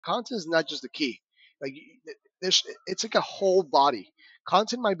Content is not just the key. Like it's like a whole body.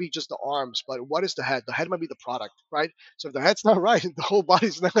 Content might be just the arms, but what is the head? The head might be the product, right? So if the head's not right, the whole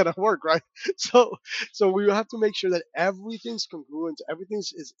body's not gonna work, right? So so we have to make sure that everything's congruent,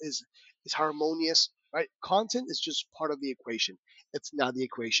 everything's is harmonious, right? Content is just part of the equation. It's not the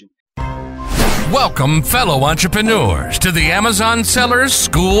equation. Welcome, fellow entrepreneurs, to the Amazon Sellers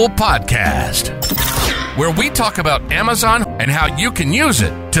School podcast, where we talk about Amazon and how you can use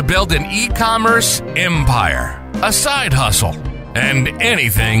it to build an e-commerce empire, a side hustle, and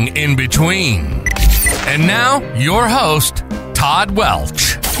anything in between. And now, your host, Todd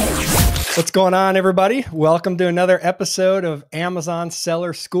Welch. What's going on, everybody? Welcome to another episode of Amazon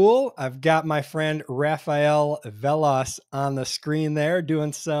Seller School. I've got my friend Rafael Veloz on the screen there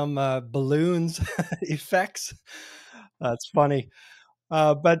doing some balloons effects. That's funny.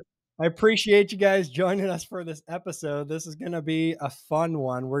 But I appreciate you guys joining us for this episode. This is going to be a fun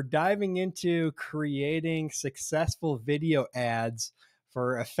one. We're diving into creating successful video ads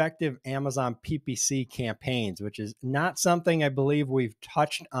for effective Amazon PPC campaigns, which is not something I believe we've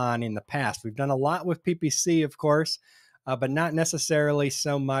touched on in the past. We've done a lot with PPC, of course, but not necessarily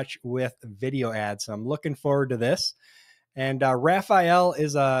so much with video ads. So I'm looking forward to this. And Rafael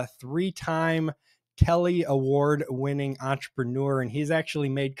is a 3-time Telly Award winning entrepreneur, and he's actually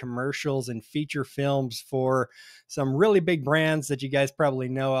made commercials and feature films for some really big brands that you guys probably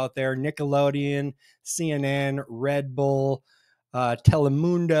know out there: Nickelodeon, CNN, Red Bull,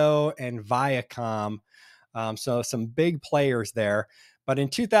 Telemundo, and Viacom. So some big players there. But in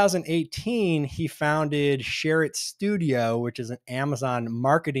 2018, he founded Share It Studio, which is an Amazon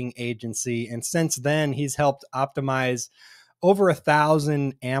marketing agency. And since then, he's helped optimize over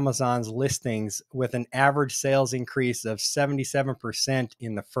 1,000 Amazon's listings with an average sales increase of 77%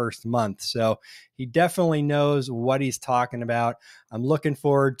 in the first month. So he definitely knows what he's talking about. I'm looking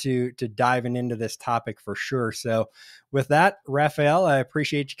forward to diving into this topic for sure. So with that, Rafael, I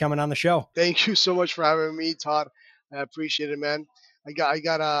appreciate you coming on the show. Thank you so much for having me, Todd. I appreciate it, man. I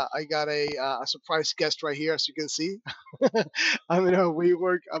got a surprise guest right here, as you can see. I'm in a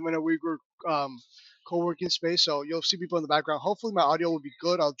WeWork co-working space, so you'll see people in the background. Hopefully my audio will be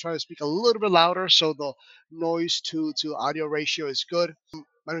good. I'll try to speak a little bit louder so the noise to audio ratio is good.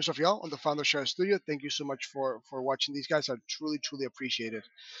 My name is Rafael. I'm the founder of Share Studio. Thank you so much for watching these guys. I truly appreciate it.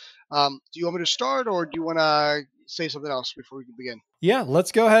 Do you want me to start, or do you want to say something else before we can begin? Yeah,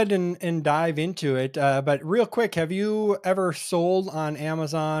 let's go ahead and dive into it. But real quick, have you ever sold on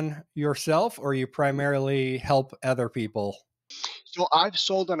Amazon yourself, or you primarily help other people? So I've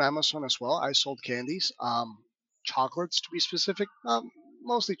sold on Amazon as well. I sold candies, chocolates to be specific,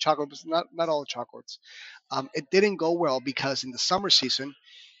 mostly chocolate, but not all chocolates. It didn't go well because in the summer season,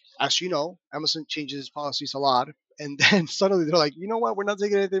 as you know, Amazon changes its policies a lot, and then suddenly they're like, you know what, we're not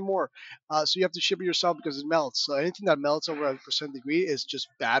taking anything more. So you have to ship it yourself because it melts. So anything that melts over a percent degree is just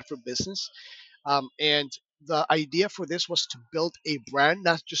bad for business. And the idea for this was to build a brand,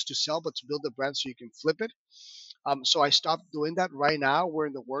 not just to sell, but to build a brand so you can flip it. So I stopped doing that. Right now, we're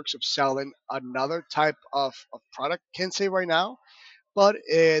in the works of selling another type of product. Can't say right now, but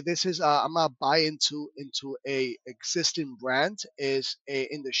this is I'm gonna buy into a existing brand is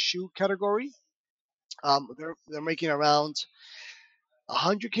in the shoe category. They're making around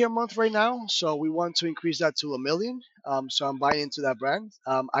 100K a month right now, so we want to increase that to 1 million. So I'm buying into that brand.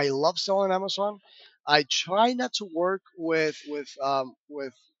 I love selling on Amazon. I try not to work with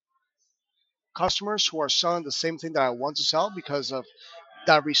customers who are selling the same thing that I want to sell because of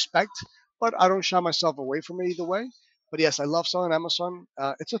that respect, but I don't shy myself away from it either way. But yes, I love selling Amazon.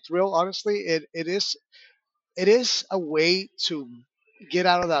 It's a thrill, honestly. It is a way to get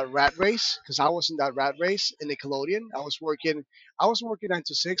out of that rat race because I was in that rat race in Nickelodeon. I wasn't working 9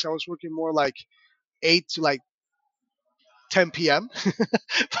 to 6. I was working more like 8 to like 10 p.m.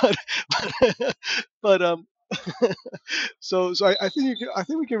 but but, but I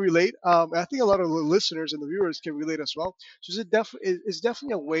think we can relate. I think a lot of the listeners and the viewers can relate as well. So it's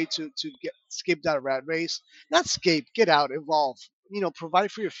definitely a way to get escape that rat race. Not escape, get out, evolve.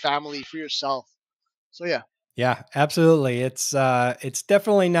 Provide for your family, for yourself. So yeah. Yeah, absolutely. It's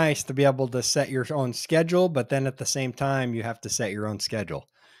definitely nice to be able to set your own schedule, but then at the same time, you have to set your own schedule,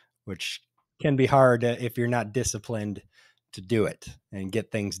 which can be hard if you're not disciplined to do it and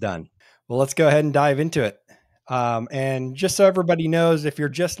get things done. Well, let's go ahead and dive into it. And just so everybody knows, if you're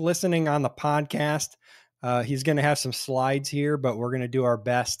just listening on the podcast, He's going to have some slides here, but we're going to do our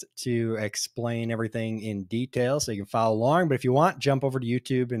best to explain everything in detail so you can follow along. But if you want, jump over to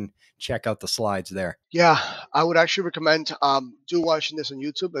YouTube and check out the slides there. Yeah, I would actually recommend do watching this on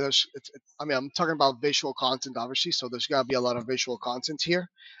YouTube. But I mean, I'm talking about visual content, obviously, so there's gonna be a lot of visual content here.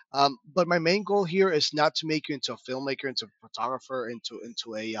 But my main goal here is not to make you into a filmmaker, into a photographer, into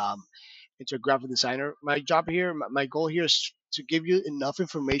a graphic designer. My job here, my goal here is to give you enough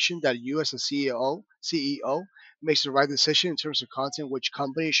information that you, as a CEO, makes the right decision in terms of content, which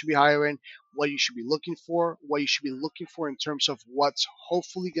company you should be hiring, what you should be looking for, what you should be looking for in terms of what's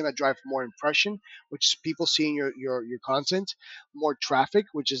hopefully going to drive more impression, which is people seeing your content, more traffic,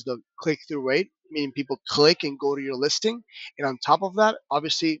 which is the click through rate, meaning people click and go to your listing. And on top of that,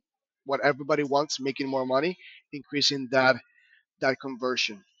 obviously, what everybody wants, making more money, increasing that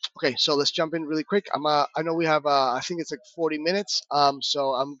conversion. Okay, so let's jump in really quick. I know we have I think it's like 40 minutes.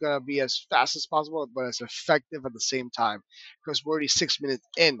 So I'm gonna be as fast as possible, but as effective at the same time because we're already 6 minutes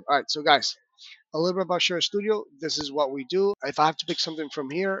in. All right, so guys, a little bit about Share Studio. This is what we do. If I have to pick something from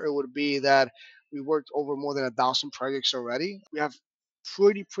here, it would be that we worked over more than 1,000 projects already. We have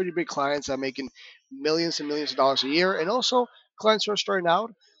pretty big clients that are making millions and millions of dollars a year, and also clients who are starting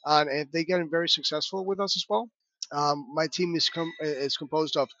out, and they get very successful with us as well. My team is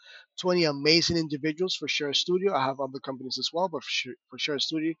composed of 20 amazing individuals for Share Studio. I have other companies as well, but for Share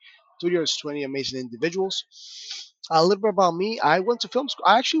Studio is 20 amazing individuals. A little bit about me. I went to film school.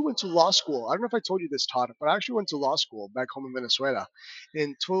 I actually went to law school. I don't know if I told you this, Todd, but I actually went to law school back home in Venezuela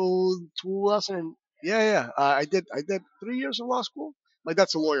in 2000. Yeah, yeah. I did 3 years of law school. My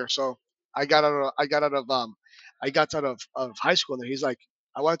dad's a lawyer, so I got out of I got out of I got out of high school, and he's like,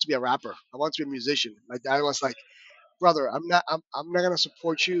 I wanted to be a rapper. I wanted to be a musician. My dad was like, brother, I'm not gonna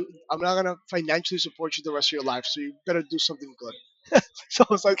support you. I'm not gonna financially support you the rest of your life. So you better do something good. So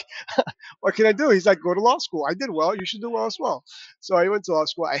I was like, what can I do? He's like, go to law school. I did well. You should do well as well. So I went to law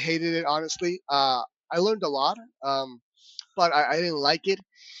school. I hated it, honestly. I learned a lot, but I didn't like it.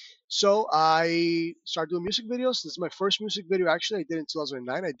 So I started doing music videos. This is my first music video, actually. I did in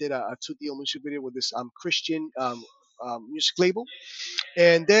 2009. I did a 2 deal music video with this Christian music label.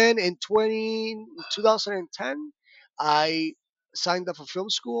 And then in 2010, I signed up for film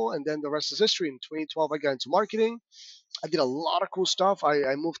school, and then the rest is history. In 2012, I got into marketing. I did a lot of cool stuff.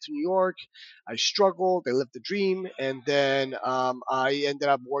 I moved to New York. I struggled. I lived the dream. And then I ended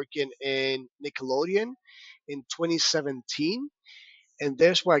up working in Nickelodeon in 2017. And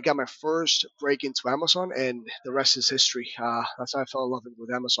there's where I got my first break into Amazon, and the rest is history. That's how I fell in love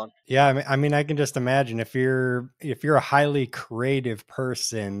with Amazon. Yeah, I mean, I can just imagine if you're a highly creative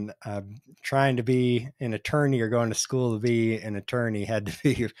person, trying to be an attorney or going to school to be an attorney had to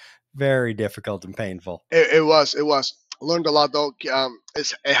be very difficult and painful. It was. Learned a lot though.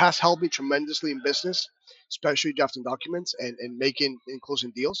 It has helped me tremendously in business, especially drafting documents and making and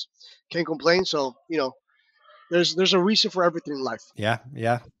closing deals. Can't complain. So there's a reason for everything in life. Yeah,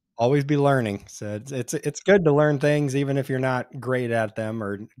 yeah. Always be learning. So it's good to learn things even if you're not great at them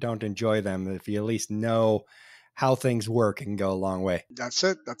or don't enjoy them. If you at least know how things work, it can go a long way. That's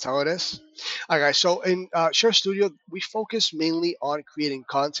it. That's how it is. All right, guys. So in Share Studio, we focus mainly on creating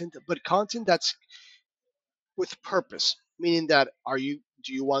content, but content that's with purpose, meaning that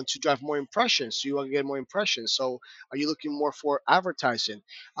do you want to drive more impressions? Do you want to get more impressions? So are you looking more for advertising?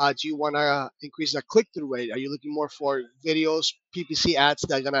 Do you want to increase the click-through rate? Are you looking more for videos, PPC ads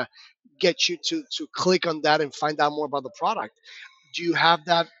that are gonna get you to click on that and find out more about the product? Do you have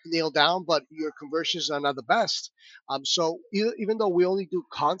that nailed down, but your conversions are not the best? So even though we only do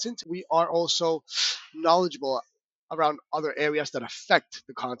content, we are also knowledgeable around other areas that affect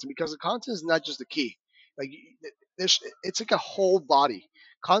the content because the content is not just the key. Like there's, it's like a whole body.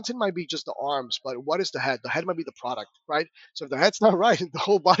 Content might be just the arms, but what is the head? The head might be the product, right? So if the head's not right, the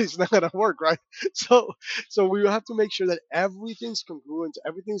whole body's not gonna work, right? So so we have to make sure that everything's congruent,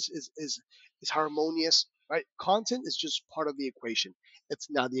 everything's is harmonious, right? Content is just part of the equation. It's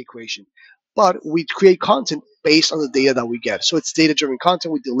not the equation. But we create content based on the data that we get. So it's data driven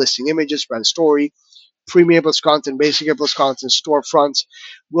content. We do listing images, brand story, premium plus content, basic plus content, storefronts.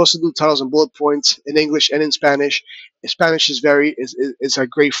 We also do titles and bullet points in English and in Spanish. Spanish is a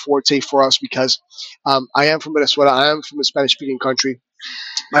great forte for us because I am from Venezuela. I am from a Spanish speaking country.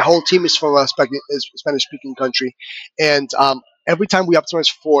 My whole team is from a Spanish speaking country, and every time we optimize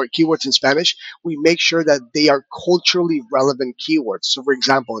for keywords in Spanish, we make sure that they are culturally relevant keywords. So, for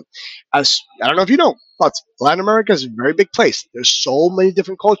example, as I don't know if you know, but Latin America is a very big place. There's so many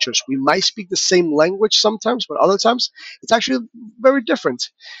different cultures. We might speak the same language sometimes, but other times it's actually very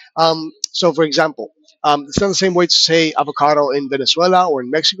different. So, for example, It's not the same way to say avocado in Venezuela or in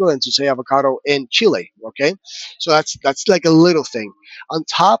Mexico than to say avocado in Chile. Okay, so that's like a little thing. On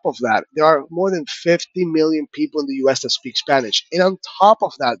top of that, there are more than 50 million people in the U.S. that speak Spanish, and on top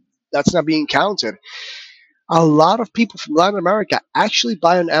of that, that's not being counted. A lot of people from Latin America actually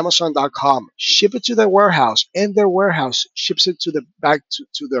buy on Amazon.com, ship it to their warehouse, and their warehouse ships it to the back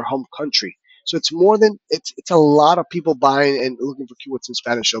to their home country. So it's more than it's a lot of people buying and looking for keywords in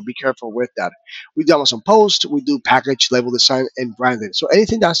Spanish. So be careful with that. We do Amazon Post, we do package, label design, and branding. So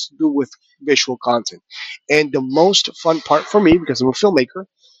anything that has to do with visual content. And the most fun part for me, because I'm a filmmaker,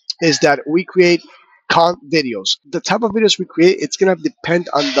 is that we create videos. The type of videos we create, it's gonna depend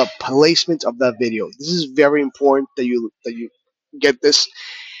on the placement of that video. This is very important that you get this.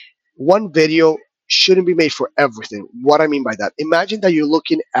 One video shouldn't be made for everything. What I mean by that, imagine that you're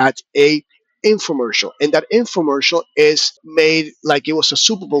looking at a infomercial, and that infomercial is made like it was a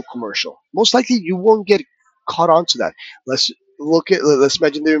Super Bowl commercial. Most likely you won't get caught onto that. Let's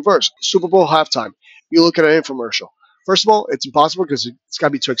imagine the inverse. Super Bowl halftime. You look at an infomercial. First of all, it's impossible because it's got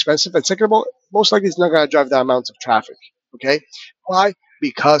to be too expensive. And second of all, most likely it's not going to drive that amount of traffic. Okay. Why?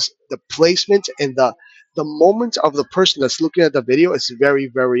 Because the placement and the moment of the person that's looking at the video is very,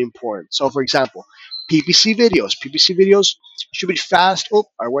 very important. So, for example, PPC videos should be fast. Oh,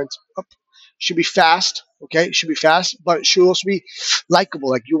 I went up. Should be fast. Okay, should be fast, but it should also be likable.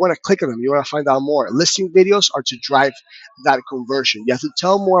 Like you want to click on them, you want to find out more. Listing videos are to drive that conversion. You have to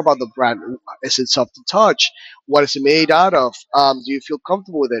tell more about the brand. Is it soft to touch? What is it made out of? Do you feel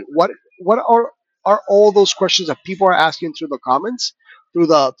comfortable with it? What are all those questions that people are asking through the comments, through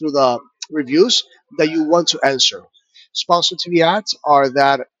the reviews that you want to answer? Sponsored TV ads are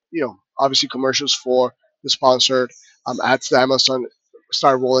that, obviously commercials for the sponsored ads that Amazon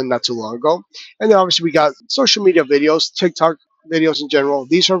started rolling not too long ago. And then obviously we got social media videos, TikTok videos in general.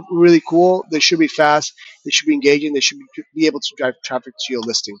 These are really cool. They should be fast. They should be engaging. They should be able to drive traffic to your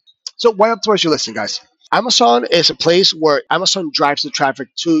listing. So why optimize your listing, guys? Amazon is a place where Amazon drives the traffic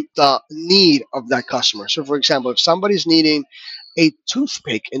to the need of that customer. So, for example, if somebody's needing a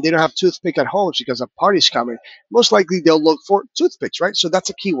toothpick and they don't have toothpick at home because a party's coming, most likely they'll look for toothpicks, right? So that's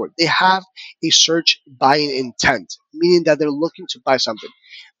a keyword. They have a search buying intent, meaning that they're looking to buy something.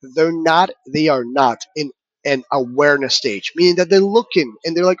 They are not in an awareness stage, meaning that they're looking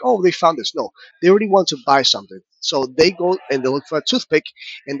and they're like, oh, they found this. No, they already want to buy something. So they go and they look for a toothpick,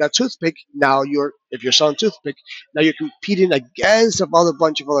 and that toothpick, now if you're selling toothpick, now you're competing against a other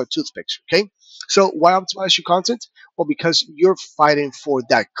bunch of other toothpicks. Okay. So why optimize your content? Well, because you're fighting for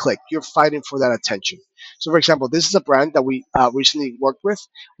that click. You're fighting for that attention. So, for example, this is a brand that we recently worked with.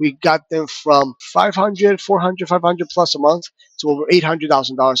 We got them from 500, 400, 500 plus a month to over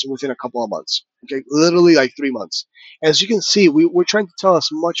 $800,000 within a couple of months. Okay, literally like 3 months. As you can see, we're trying to tell as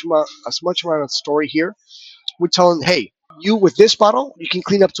much amount of story here. We're telling, hey, you with this bottle, you can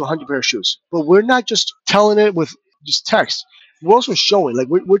clean up to 100 pair of shoes. But we're not just telling it with just text. We're also showing, like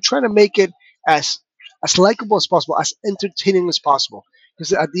we're trying to make it as likable as possible, as entertaining as possible.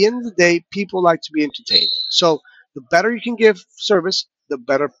 Because at the end of the day, people like to be entertained. So the better you can give service, the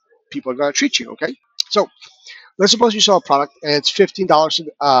better people are going to treat you. Okay. So let's suppose you sell a product and it's $15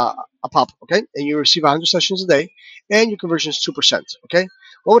 a pop, okay, and you receive 100 sessions a day, and your conversion is 2%. Okay,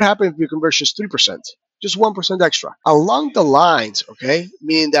 what would happen if your conversion is 3%? Just 1% extra along the lines. Okay,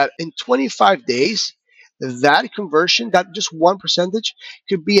 meaning that in 25 days, that conversion, that just 1%,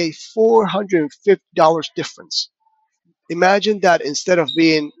 could be a $450 difference. Imagine that instead of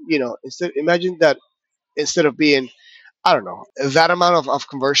being, imagine that instead of being, I don't know, that amount of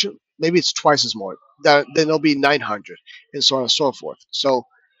conversion, maybe it's twice as more. Then it'll be 900 and so on and so forth. So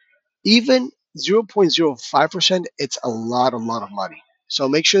even 0.05%, it's a lot of money. So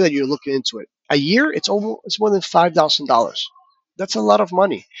make sure that you're looking into it. A year, it's more than $5,000. That's a lot of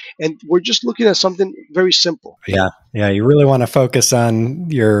money. And we're just looking at something very simple. Yeah. Yeah. You really want to focus on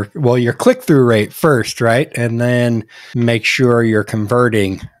your click-through rate first, right? And then make sure you're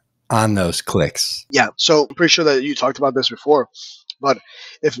converting on those clicks. Yeah. So I'm pretty sure that you talked about this before, but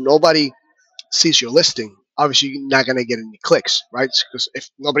if nobody sees your listing, obviously you're not going to get any clicks, right? Because if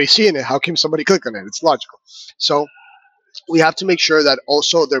nobody's seeing it, how can somebody click on it? It's logical. So we have to make sure that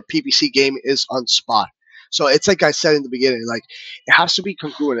also their PPC game is on spot. So it's like I said in the beginning, like it has to be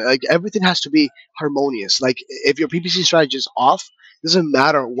congruent. Like everything has to be harmonious. Like if your PPC strategy is off, it doesn't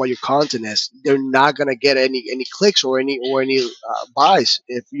matter what your content is. They're not gonna get any clicks or any buys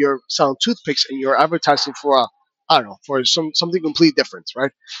if you're selling toothpicks and you're advertising for I don't know, for something completely different,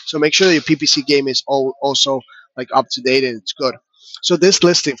 right? So make sure that your PPC game is also like up to date and it's good. So this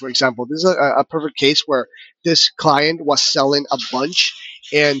listing, for example, this is a perfect case where this client was selling a bunch,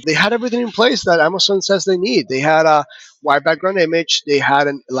 and they had everything in place that Amazon says they need. They had a white background image, they had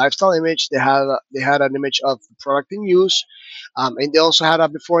a lifestyle image, they had an image of the product in use, and they also had a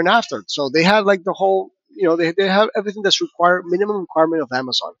before and after. So they had like the whole, they have everything that's required, minimum requirement of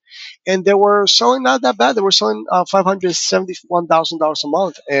Amazon, and they were selling not that bad. They were selling $571,000 a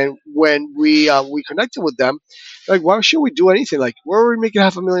month. And when we connected with them, like, why should we do anything? Like, where are we making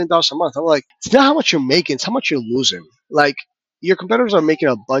 $500,000 a month? I'm like, it's not how much you're making, it's how much you're losing. Like, your competitors are making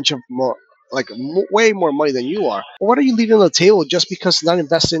a bunch of more, like way more money than you are. What are you leaving on the table just because not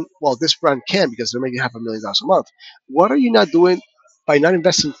investing? Well, this brand can because they're making $500,000 a month. What are you not doing by not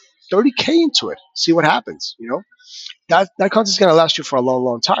investing 30K into it? See what happens. That content is going to last you for a long,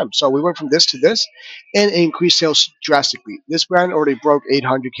 long time. So we went from this to this, and it increased sales drastically. This brand already broke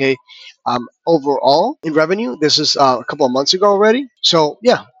 800K overall in revenue. This is a couple of months ago already. So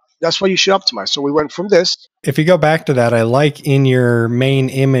yeah, that's why you should optimize. So we went from this. If you go back to that, I like in your main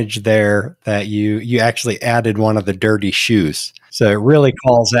image there that you actually added one of the dirty shoes. So it really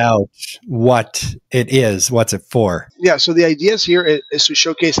calls out what it is, what's it for. Yeah. So the idea here is to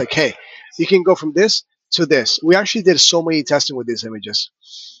showcase like, hey, you can go from this to this. We actually did so many testing with these images.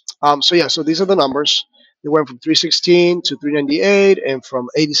 So yeah, so these are the numbers. They went from 316 to 398, and from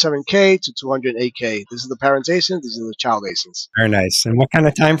 87K to 208K. This is the parents' ASINs. These are the child ASINs. Very nice. And what kind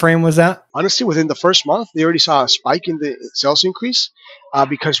of time frame was that? Honestly, within the first month, they already saw a spike in the sales increase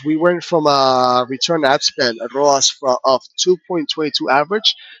because we went from a return ad spend at ROAS of 2.22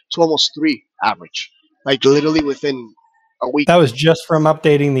 average to almost 3 average, like literally within a week. That was just from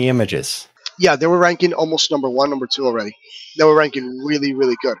updating the images. Yeah, they were ranking almost number one, number two already. They were ranking really,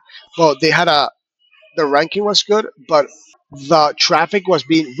 really good. Well, the ranking was good, but the traffic was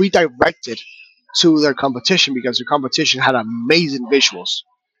being redirected to their competition because their competition had amazing visuals.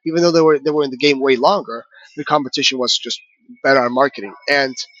 Even though they were in the game way longer, the competition was just better at marketing.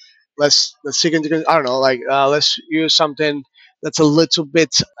 And let's take into, I don't know, like let's use something that's a little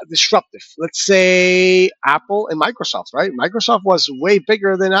bit disruptive. Let's say Apple and Microsoft, right? Microsoft was way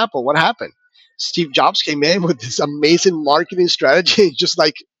bigger than Apple. What happened? Steve Jobs came in with this amazing marketing strategy, just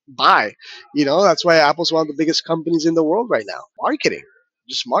like buy. That's why Apple's one of the biggest companies in the world right now. Marketing,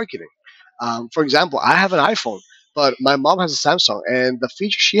 just marketing. For example, I have an iPhone, but my mom has a Samsung, and the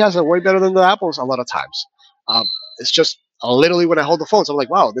features she has are way better than the Apples a lot of times. It's just literally when I hold the phone, so I'm like,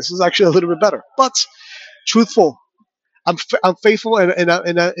 wow, this is actually a little bit better. But truthful, I'm faithful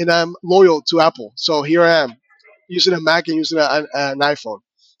and I'm loyal to Apple. So here I am, using a Mac and using an iPhone. All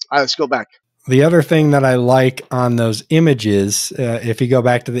right, let's go back. The other thing that I like on those images, if you go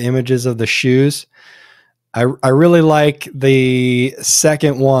back to the images of the shoes, I really like the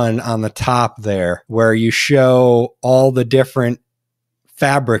second one on the top there, where you show all the different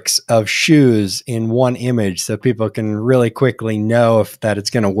fabrics of shoes in one image so people can really quickly know if that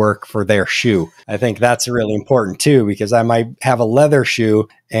it's going to work for their shoe. I think that's really important too, because I might have a leather shoe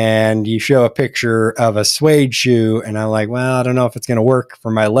and you show a picture of a suede shoe and I'm like, well, I don't know if it's going to work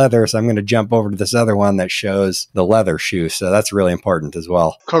for my leather, so I'm going to jump over to this other one that shows the leather shoe. So that's really important as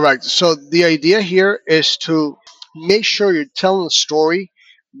well. Correct. So the idea here is to make sure you're telling a story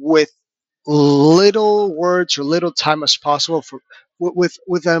with little words or little time as possible for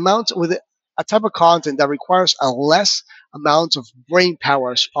with the amount with a type of content that requires a less amount of brain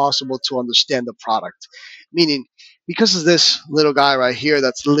power as possible to understand the product. Meaning, because of this little guy right here,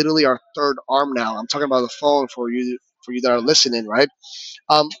 that's literally our third arm now. I'm talking about the phone for you that are listening, right?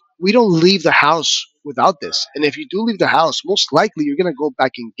 Um, we don't leave the house without this. And if you do leave the house, most likely you're going to go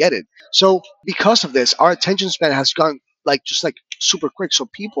back and get it. So because of this, our attention span has gone like super quick. So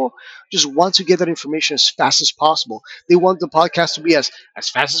people just want to get that information as fast as possible. They want the podcast to be as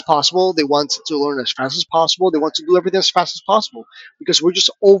fast as possible. They want to learn as fast as possible. They want to do everything as fast as possible because we're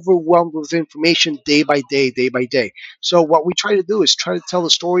just overwhelmed with information day by day, day by day. So what we try to do is try to tell the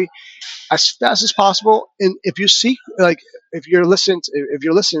story as fast as possible. And if you see, like, if you're listening,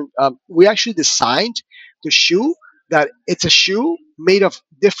 we actually designed the shoe that it's a shoe made of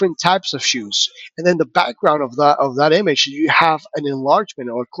different types of shoes, and then the background of that image, you have an enlargement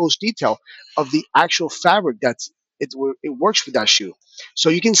or a close detail of the actual fabric it works for that shoe, so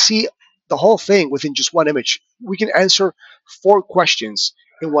you can see the whole thing within just one image. We can answer 4 questions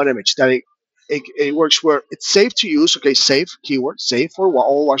in one image. It works where it's safe to use. Okay, safe keyword, safe for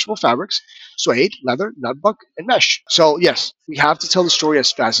all washable fabrics, suede, leather, nutbuck, and mesh. So yes, we have to tell the story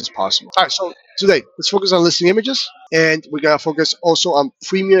as fast as possible. All right, so today let's focus on listing images, and we're gonna focus also on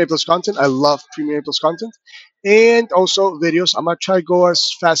premium A plus content. I love premium A plus content, and also videos. I'm gonna try to go as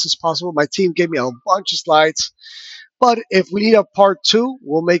fast as possible. My team gave me a bunch of slides, But if we need a part two,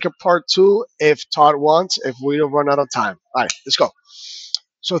 we'll make a part two if Todd wants, if we don't run out of time. All right, let's go.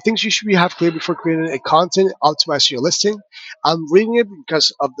 So things you should have clear before creating a content, optimize your listing. I'm reading it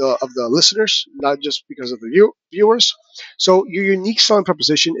because of the listeners, not just because of the viewers. So your unique selling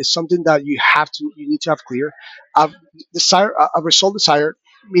proposition is something that you need to have clear. A a result desired,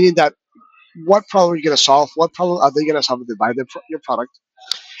 meaning that what problem are you going to solve? What problem are they going to solve if they buy your product?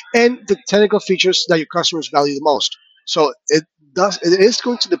 And the technical features that your customers value the most. So it is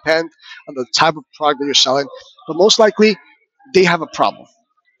going to depend on the type of product that you're selling, but most likely they have a problem,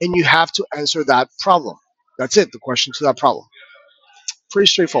 and you have to answer that problem. That's it. The question to that problem. Pretty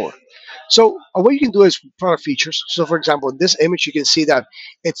straightforward. So what you can do is product features. So for example, in this image, you can see that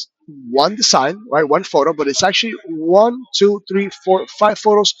it's one design, right? One photo, but it's actually one, two, three, four, five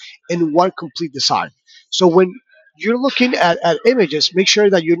photos in one complete design. So when you're looking at images, make sure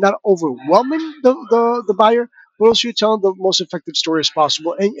that you're not overwhelming the buyer, but also you're telling the most effective story as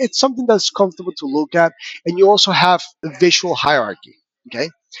possible. And it's something that's comfortable to look at. And you also have a visual hierarchy. Okay.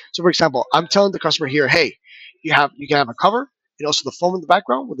 So for example, I'm telling the customer here, hey, you can have a cover and also the foam in the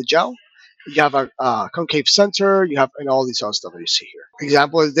background with the gel. You have a concave center. You have and all these other stuff that you see here.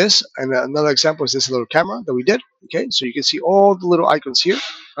 Example is this, and another example is this little camera that we did. Okay, so you can see all the little icons here,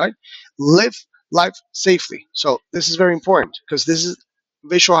 right? Live life safely. So this is very important because this is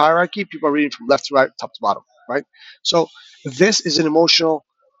visual hierarchy. People are reading from left to right, top to bottom, right? So this is an emotional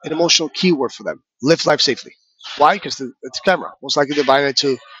keyword for them. Live life safely. Why? Because it's a camera. Most likely they're buying it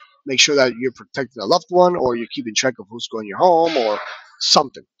to make sure that you're protecting a loved one or you're keeping track of who's going in your home or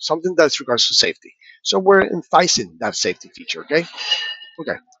something that's regards to safety. So we're enticing that safety feature. Okay,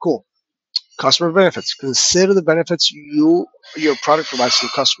 cool. Customer benefits. Consider the benefits your product provides to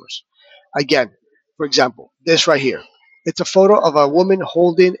your customers. Again, for example, this right here. It's a photo of a woman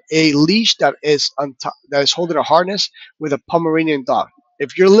holding a leash that is holding a harness with a Pomeranian dog.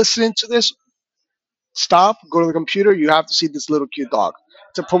 If you're listening to this, stop, go to the computer. You have to see this little cute dog.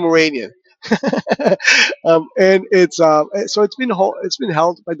 It's a Pomeranian. And so it's been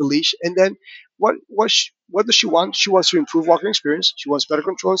held by the leash. And then what does she want? She wants to improve walking experience. She wants better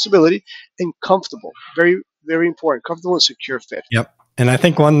control and stability and comfortable. Very very important. Comfortable and secure fit. Yep. And I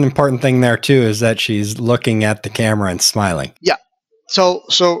think one important thing there too is that she's looking at the camera and smiling. Yeah. So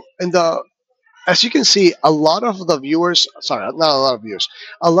in the as you can see, a lot of the viewers, sorry, not a lot of viewers,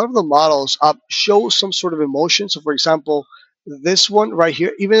 a lot of the models show some sort of emotion. So, for example, this one right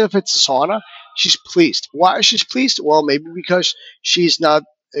here, even if it's a sauna, she's pleased. Why is she pleased? Well, maybe because she's not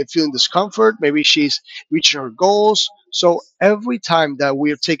feeling discomfort. Maybe she's reaching her goals. So every time that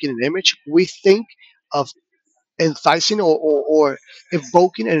we are taking an image, we think of enticing or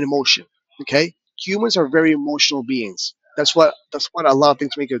evoking an emotion. Okay, humans are very emotional beings. That's what a lot of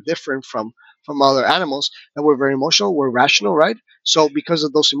things make it different from other animals. That we're very emotional, we're rational, right? So because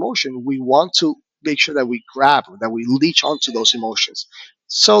of those emotions, we want to make sure that we grab, that we leech onto those emotions,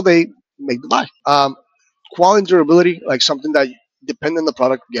 so they make the buy. Quality and durability, like something that depending on the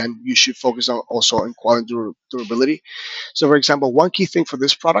product, again, you should focus on also on quality and durability. So, for example, one key thing for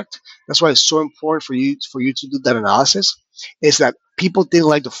this product, that's why it's so important for you to do that analysis, is that people didn't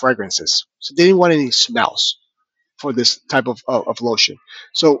like the fragrances, so they didn't want any smells for this type of lotion.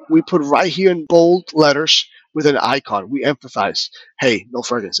 So we put right here in bold letters with an icon. We emphasize, hey, no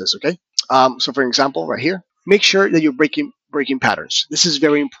fragrances, okay? So for example, right here, make sure that you're breaking patterns. This is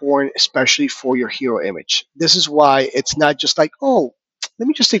very important, especially for your hero image. This is why it's not just like, oh, let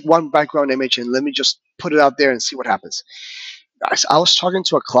me just take one background image and let me just put it out there and see what happens. Guys, I was talking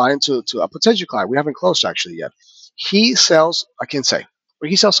to a client, to a potential client. We haven't closed actually yet. He sells, I can say, but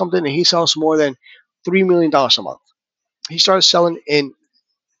he sells something and he sells more than $3 million a month. He started selling in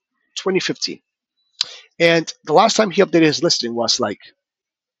 2015. And the last time he updated his listing was like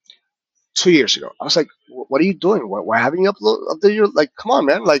 2 years ago. I was like, "What are you doing? Why haven't you updated your like? Come on,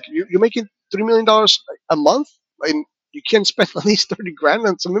 man! Like you're making $3 million a month, and you can't spend at least 30 grand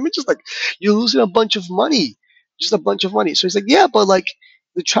on some images. Like you're losing a bunch of money, just a bunch of money." So he's like, "Yeah, but like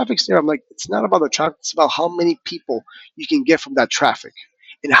the traffic's there." I'm like, "It's not about the traffic. It's about how many people you can get from that traffic,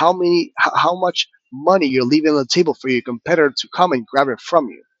 and how much money you're leaving on the table for your competitor to come and grab it from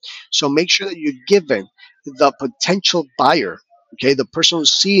you. So make sure that you're giving the potential buyer, okay, the person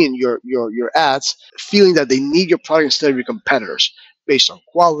who's seeing your ads, feeling that they need your product instead of your competitors, based on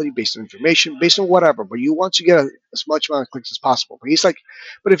quality, based on information, based on whatever. But you want to get as much amount of clicks as possible." But he's like,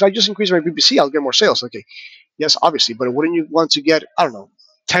 "But if I just increase my PPC, I'll get more sales." Okay, yes, obviously, but wouldn't you want to get, I don't know,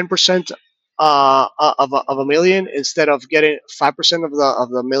 10% of a million instead of getting 5% of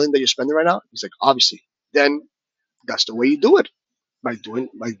the million that you're spending right now? He's like, obviously. Then that's the way you do it. by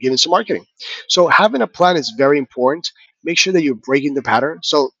giving some marketing. So having a plan is very important. Make sure that you're breaking the pattern.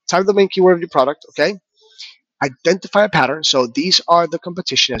 So type the main keyword of your product. Okay, identify a pattern. So these are the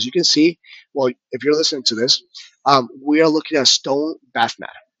competition, as you can see. Well, if you're listening to this, we are looking at stone bath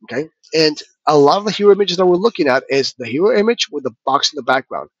mat. Okay, and a lot of the hero images that we're looking at is the hero image with the box in the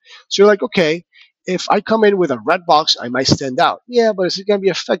background. So you're like, okay, if I come in with a red box, I might stand out. Yeah, but is it going to be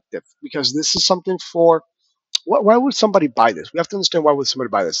effective? Because this is something for why would somebody buy this? We have to understand why would somebody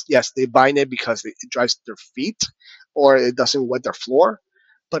buy this. Yes, they buying it because it dries their feet or it doesn't wet their floor,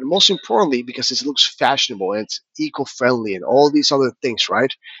 but most importantly because it looks fashionable and it's eco-friendly and all these other things,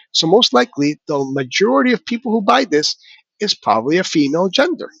 right? So most likely the majority of people who buy this is probably a female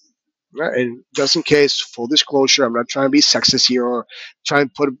gender. Right? And just in case, full disclosure, I'm not trying to be sexist here or trying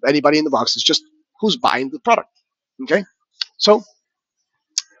to put anybody in the box. It's just who's buying the product. Okay, so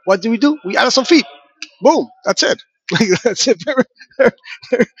what do? We added some feet. Boom, that's it. Like that's it.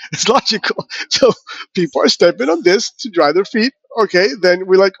 It's logical. So people are stepping on this to dry their feet. Okay, then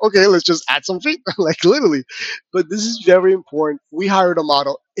we're like, okay, let's just add some feet, like literally. But this is very important. We hired a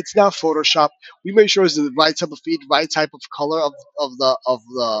model. It's not Photoshop. We make sure it's the right type of feet, right type of color of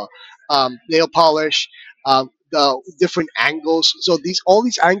the nail polish, the different angles. So these all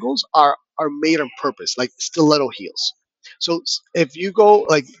these angles are made on purpose, like stiletto heels. So if you go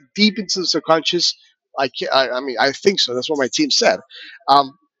like deep into the subconscious, I mean, I think so. That's what my team said.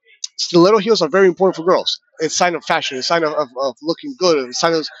 Um, Stiletto heels are very important for girls. It's a sign of fashion. It's a sign of looking good. It's a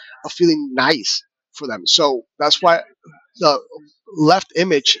sign of feeling nice for them. So that's why the left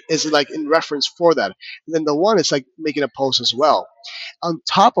image is like in reference for that. And then the one is like making a pose as well. On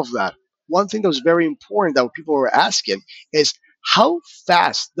top of that, one thing that was very important that people were asking is how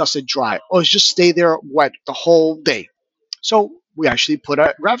fast does it dry, or does it just stay there wet the whole day? So we actually put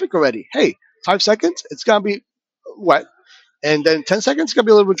a graphic already. Hey, 5 seconds, it's gonna be wet, and then 10 seconds, it's gonna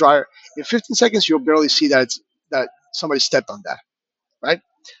be a little bit drier. In 15 seconds, you'll barely see that somebody stepped on that, right?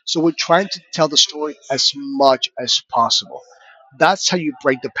 So we're trying to tell the story as much as possible. That's how you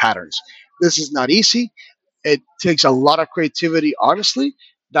break the patterns. This is not easy. It takes a lot of creativity, honestly.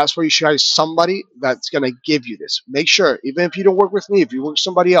 That's where you should have somebody that's going to give you this. Make sure, even if you don't work with me, if you work with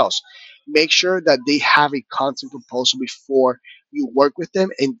somebody else, make sure that they have a content proposal before you work with them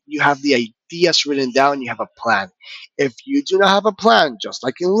and you have the ideas written down, you have a plan. If you do not have a plan, just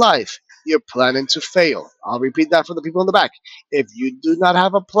like in life, you're planning to fail. I'll repeat that for the people in the back. If you do not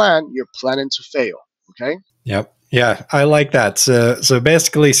have a plan, you're planning to fail. Okay? Yep. Yeah, I like that. So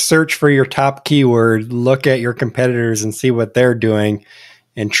basically search for your top keyword, look at your competitors and see what they're doing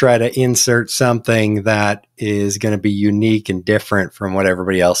and try to insert something that is going to be unique and different from what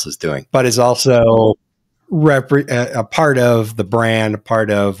everybody else is doing, but is also a part of the brand, a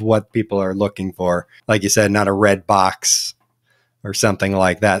part of what people are looking for. Like you said, not a red box or something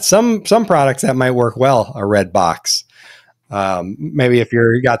like that. Some products that might work well, a red box. Maybe if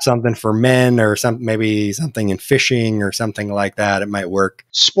you got something for men or maybe something in fishing or something like that, it might work.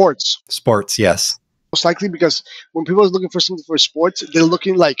 Sports. Sports, yes. Most likely because when people are looking for something for sports, they're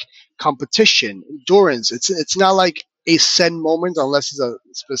looking like competition, endurance. It's not like a zen moment unless it's a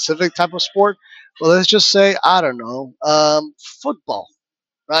specific type of sport. But let's just say, I don't know, football,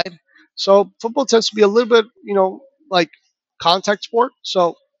 right? So football tends to be a little bit, like contact sport.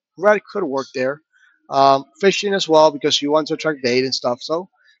 So red could work there. Fishing as well because you want to attract bait and stuff. So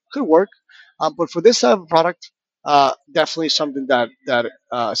could work. But for this type of product, definitely something that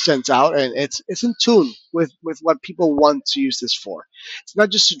stands out, and it's in tune with what people want to use this for. It's not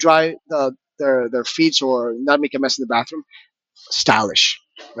just to dry their feet or not make a mess in the bathroom. Stylish,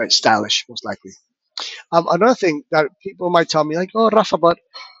 right? Stylish, most likely. Another thing that people might tell me, like, "Oh, Rafa, but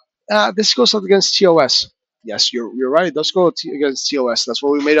this goes up against TOS." Yes, you're right. It does go against TOS. That's why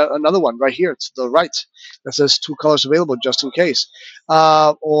we made another one right here to the right that says two colors available just in case.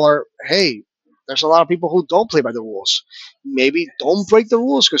 Or hey, there's a lot of people who don't play by the rules. Maybe don't break the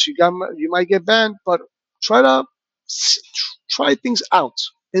rules because you might get banned. But try to s- try things out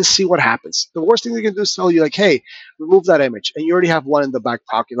and see what happens. The worst thing they can do is tell you like, hey, remove that image, and you already have one in the back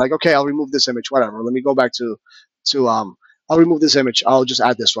pocket. Like, okay, I'll remove this image. Whatever. Let me go back to. I'll remove this image. I'll just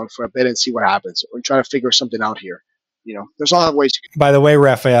add this one for a bit and see what happens. We're trying to figure something out here. There's a lot of ways you By the way,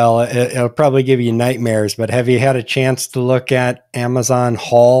 Rafael, it'll probably give you nightmares, but have you had a chance to look at Amazon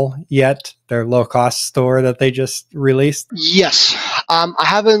Haul yet? Their low cost store that they just released? Yes. I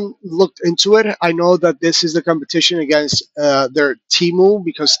haven't looked into it. I know that this is the competition against their Timu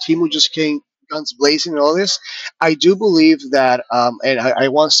because Timu just came guns blazing and all this. I do believe that, and I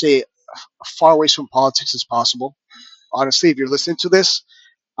want to say far away from politics as possible. Honestly, if you're listening to this,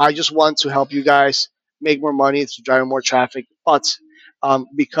 I just want to help you guys make more money to drive more traffic. But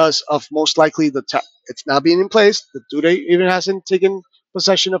because of most likely it's not being in place. The Dude even hasn't taken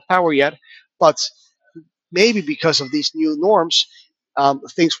possession of power yet, but maybe because of these new norms,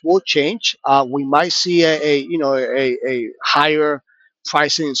 things will change. We might see a higher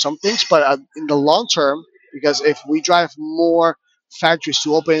pricing in some things, but in the long term, because if we drive more factories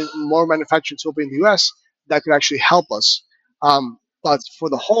to open, more manufacturing to open in the U.S., that could actually help us. But for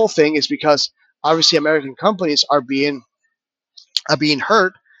the whole thing, is because obviously American companies are being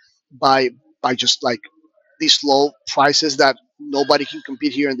hurt by just like these low prices that nobody can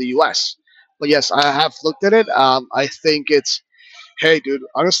compete here in the U.S. But yes, I have looked at it. I think it's, hey, dude,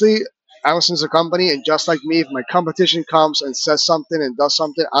 honestly, Amazon's a company, and just like me, if my competition comes and says something and does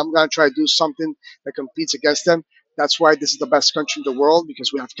something, I'm gonna try to do something that competes against them. That's why this is the best country in the world,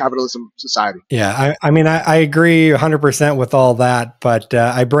 because we have capitalism society. Yeah, I mean, I agree 100% with all that, but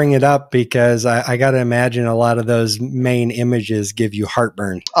I bring it up because I got to imagine a lot of those main images give you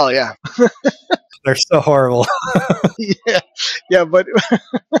heartburn. Oh yeah, They're so horrible. yeah, yeah, but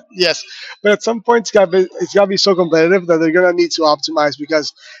yes, but at some point it's gotta be so competitive that they're gonna need to optimize,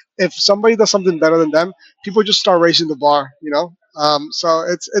 because if somebody does something better than them, people just start raising the bar, So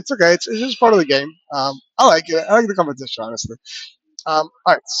it's okay. It's just part of the game. I like it. I like the competition, honestly. All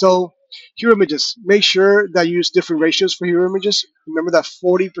right, so hero images. Make sure that you use different ratios for hero images. Remember that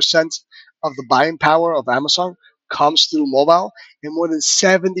 40% of the buying power of Amazon comes through mobile, and more than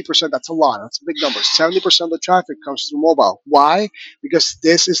 70%, that's a lot, that's a big number. 70% of the traffic comes through mobile. Why? Because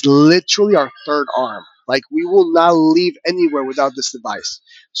this is literally our third arm. Like, we will not leave anywhere without this device.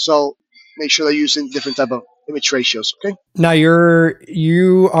 So make sure that you're using different type of image ratios, okay? Now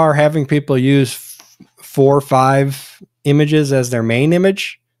you are having people use 4:5 images as their main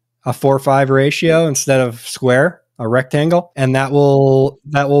image, a 4:5 ratio instead of square, a rectangle, and that will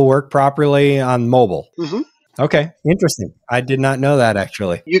work properly on mobile. hmm Okay, interesting. I did not know that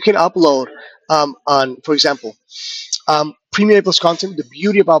actually. You can upload on, for example, Premium Plus content.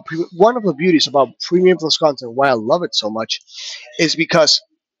 One of the beauties about Premium Plus content, why I love it so much, is because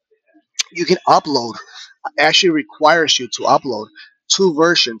you can upload. Actually requires you to upload two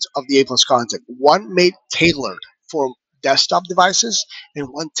versions of the A Plus content. One made tailored for desktop devices, and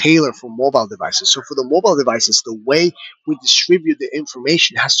one tailored for mobile devices. So for the mobile devices, the way we distribute the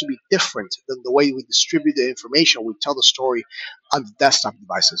information has to be different than the way we distribute the information. We tell the story on the desktop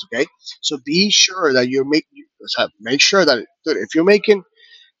devices. Okay, so be sure that make sure that, dude, if you're making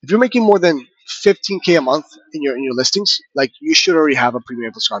more than 15K a month in your listings, like, you should already have a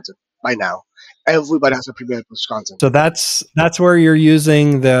Premium Plus content by now. Everybody has a Premium Plus content. So that's where you're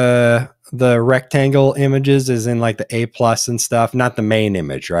using the rectangle images is in like the A plus and stuff, not the main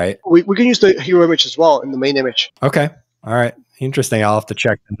image, right? We can use the hero image as well in the main image. Okay. All right. Interesting. I'll have to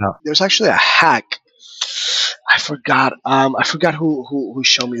check that out. There's actually a hack. I forgot. I forgot who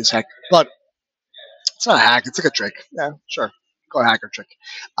showed me this hack, but it's not a hack. It's like a trick. Yeah, sure. Call it a hack or trick.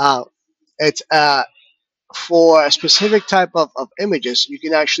 Uh, it's for a specific type of images, you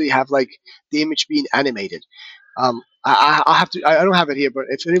can actually have like the image being animated. I have to. I don't have it here, but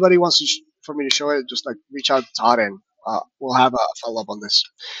if anybody wants for me to show it, just like reach out to Todd, and we'll have a follow up on this.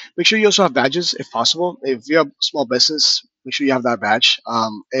 Make sure you also have badges if possible. If you're a small business, make sure you have that badge.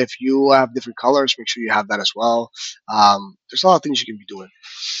 If you have different colors, make sure you have that as well. There's a lot of things you can be doing.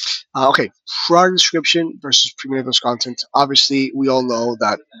 Okay, product description versus premium plus content. Obviously, we all know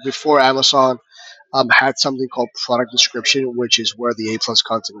that before Amazon had something called product description, which is where the A plus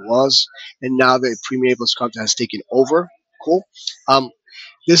content was, and now the premium A plus content has taken over. Cool. Um,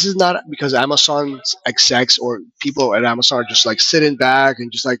 this is not because Amazon's execs or people at Amazon are just like sitting back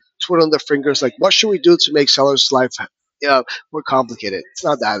and just like twiddling their fingers, like, what should we do to make sellers' life, more complicated? It's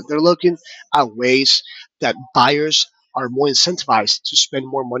not that. They're looking at ways that buyers are more incentivized to spend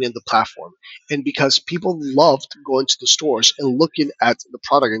more money on the platform. And because people loved going to the stores and looking at the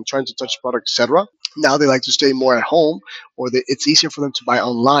product and trying to touch the product, etc., now they like to stay more at home, or it's easier for them to buy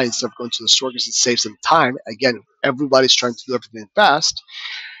online instead of going to the store because it saves them time. Again, everybody's trying to do everything fast.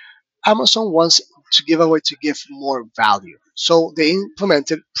 Amazon wants to give more value. So they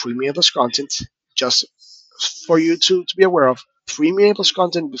implemented Premium Plus content. Just for you to be aware of, Premium Plus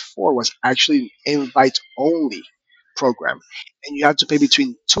content before was actually an invite only program, and you have to pay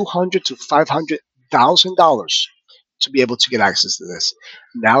between 200 to $500,000 to be able to get access to this.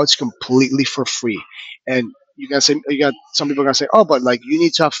 Now it's completely for free, and you got some people are gonna say, oh, but like, you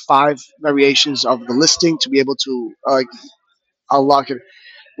need to have 5 variations of the listing to be able to unlock it.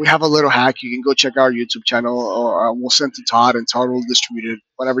 we have a little hack. You can go check our YouTube channel, or we'll send to Todd, and Todd will distribute it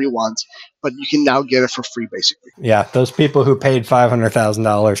whatever you want. But you can now get it for free, basically. Yeah, those people who paid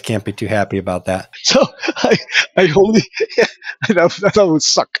 $500,000 can't be too happy about that. So I only yeah, that would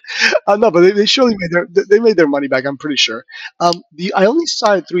suck. No, but they surely made their money back. I'm pretty sure. I only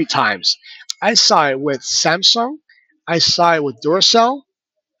saw it 3 times. I saw it with Samsung. I saw it with Duracell.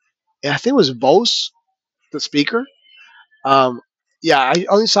 And I think it was Bose, the speaker. Um, yeah, I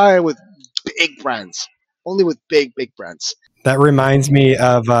only saw it with big brands. Only with big brands. That reminds me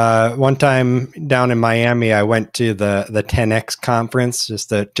of one time down in Miami. I went to the 10X conference just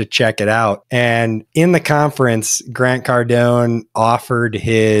to check it out. And in the conference, Grant Cardone offered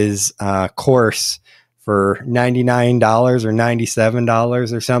his course for $99 or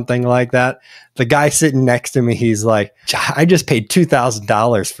 $97 or something like that. The guy sitting next to me, he's like, I just paid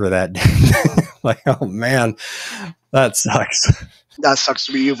 $2,000 for that. Like, oh man, that sucks. That sucks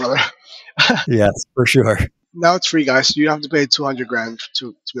to be you, brother. Yes, for sure. Now it's free, guys. You don't have to pay 200 grand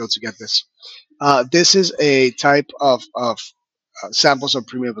to be able to get this. This is a type of samples of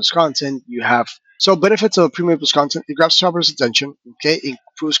premium content. You have benefits of premium content. It grabs shoppers' attention. Okay,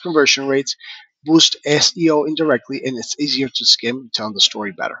 improves conversion rates, boosts SEO indirectly, and it's easier to skim, telling the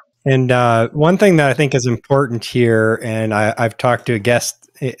story better. And one thing that I think is important here, and I've talked to a guest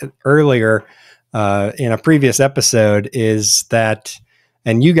earlier in a previous episode, is that,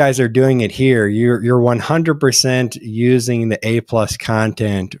 and you guys are doing it here, you're 100% using the A+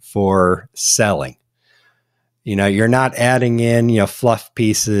 content for selling. You know, you're not adding in, fluff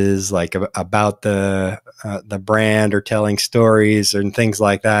pieces like about the brand or telling stories and things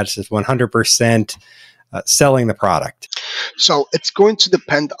like that. It's just 100% selling the product. So it's going to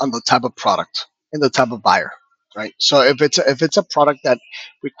depend on the type of product and the type of buyer, right? So if it's a product that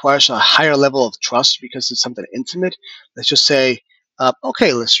requires a higher level of trust because it's something intimate, let's just say,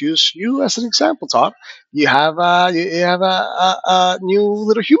 okay, let's use you as an example, Todd. You have a new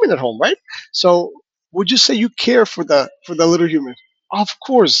little human at home, right? So would you say you care for the little human? Of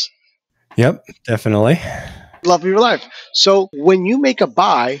course. Yep, definitely. Love of your life. So when you make a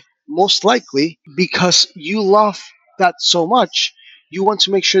buy, most likely because you love that so much, you want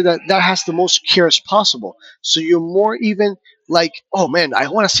to make sure that that has the most care as possible. So you're more even like, oh man, I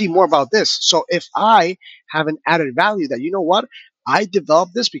want to see more about this. So if I have an added value that, you know what, I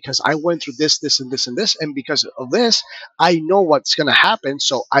developed this because I went through this, and this, and this, and because of this, I know what's going to happen.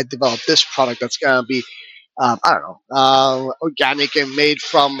 So I developed this product that's going to be, I don't know, organic and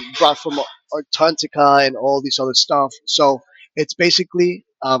brought from Antarctica and all these other stuff. So it's basically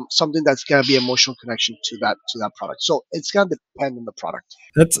something that's going to be emotional connection to that product. So it's going to depend on the product.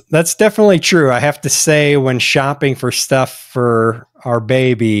 That's definitely true. I have to say, when shopping for stuff for our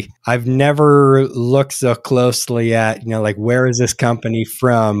baby, I've never looked so closely at, like, where is this company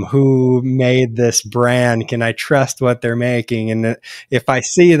from? Who made this brand? Can I trust what they're making? And if I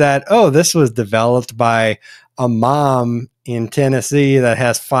see that, oh, this was developed by a mom in Tennessee that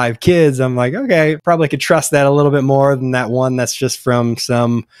has 5 kids, I'm like, okay, probably could trust that a little bit more than that one that's just from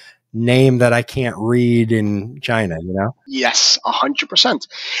some name that I can't read in China, Yes, 100%. And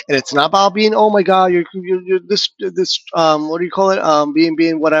it's not about being, oh my God, you're this what do you call it?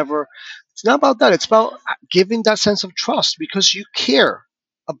 Being whatever. It's not about that. It's about giving that sense of trust because you care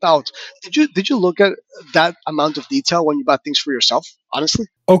about. Did you look at that amount of detail when you bought things for yourself? Honestly,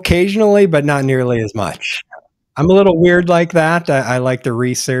 occasionally, but not nearly as much. I'm a little weird like that. I like to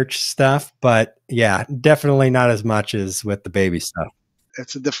research stuff, but yeah, definitely not as much as with the baby stuff.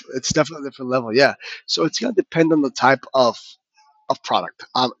 it's definitely a different level. Yeah. So it's gonna depend on the type of product.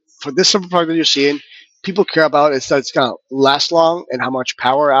 For this type of product that you're seeing, people care about is that it's gonna last long and how much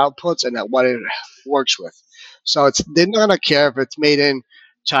power outputs and what it works with. So they're not gonna care if it's made in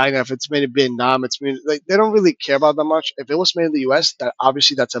China, if it's made in Vietnam. They don't really care about that much. If it was made in the U.S., that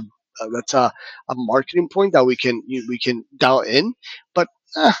obviously that's a marketing point that we can dial in. But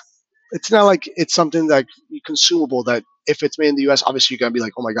it's not like it's something like consumable that if it's made in the U.S., obviously you're gonna be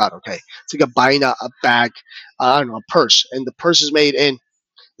like, oh my God, okay. It's like buying a bag, I don't know, a purse, and the purse is made in,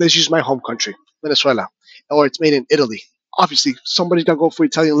 let's use my home country, Venezuela, or it's made in Italy. Obviously, somebody's gonna go for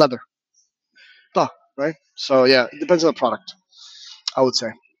Italian leather, duh, right? So yeah, it depends on the product, I would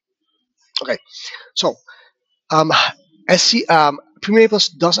say. Okay, so um, Premium Plus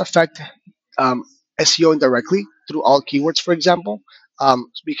does affect um, SEO indirectly through all keywords, for example.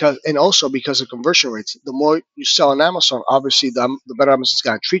 Because of conversion rates, the more you sell on Amazon, obviously the better Amazon's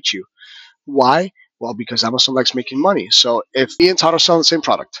gonna treat you. Why? Well, because Amazon likes making money. So if me and Todd are selling the same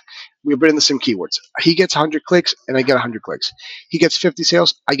product, we put in the same keywords. He gets 100 clicks and I get 100 clicks. He gets 50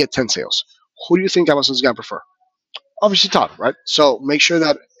 sales, I get 10 sales. Who do you think Amazon's gonna prefer? obviously taught, right? So make sure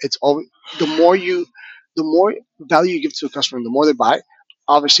that it's always the more value you give to a customer, the more they buy.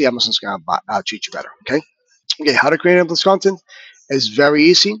 Obviously, Amazon's gonna treat you better. Okay. Okay. How to create and plus content is very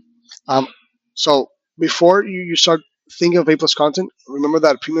easy. Um, so before you start thinking of A plus content, remember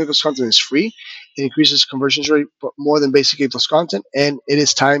that premium A plus content is free. It increases conversion rate, but more than basic A plus content, and it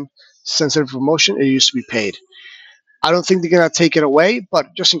is time sensitive promotion. It used to be paid. I don't think they're gonna take it away, but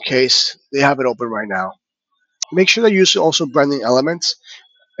just in case, they have it open right now. Make sure that you use also branding elements.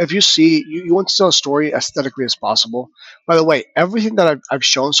 If you see you want to tell a story aesthetically as possible. By the way, everything that I've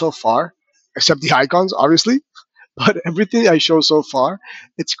shown so far, except the icons, obviously, but everything I show so far,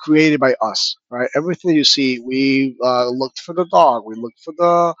 it's created by us, right? Everything you see, we looked for the dog, we looked for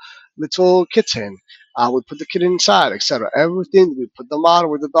the little kitten, we put the kitten inside, etc. Everything we put the model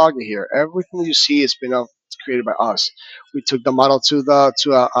with the dog in here. Everything you see has been created by us. We took the model to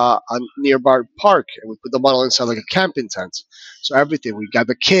a nearby park, and we put the model inside like a camping tent. So everything we got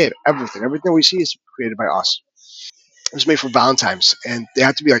the kid, everything we see is created by us. It was made for Valentine's, and they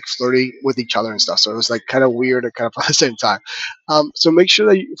had to be like flirty with each other and stuff. So it was like kind of weird and kind of at the same time. So make sure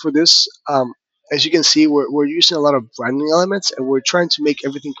that for this, as you can see, we're using a lot of branding elements, and we're trying to make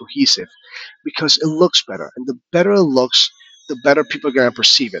everything cohesive because it looks better, and the better it looks, the better people are gonna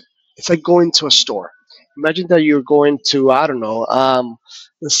perceive it. It's like going to a store. Imagine that you're going to, I don't know,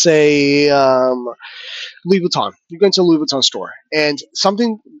 let's say Louis Vuitton. You go into a Louis Vuitton store, and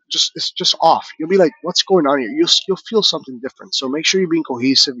something just is just off. You'll be like, "What's going on here?" You'll feel something different. So make sure you're being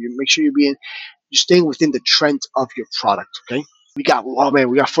cohesive. You make sure you're staying within the trend of your product. Okay. We got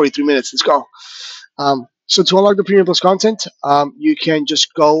 43 minutes. Let's go. So to unlock the Premium Plus content, you can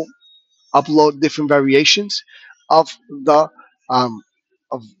just go upload different variations of the um,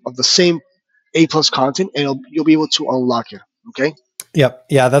 of the same A plus content, and you'll be able to unlock it. Okay. Yep.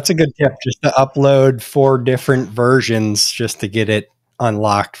 Yeah, that's a good tip. Just to upload 4 different versions just to get it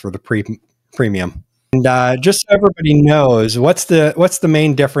unlocked for the premium. And just so everybody knows, what's the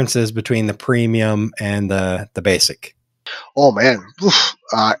main differences between the premium and the basic? Oh man, Oof.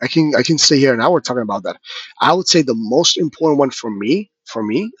 I can stay here an hour talking about that. I would say the most important one for me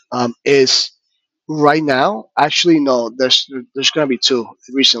is right now. Actually, no, there's gonna be two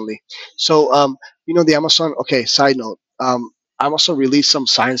recently. So the Amazon. Okay, side note. Amazon released some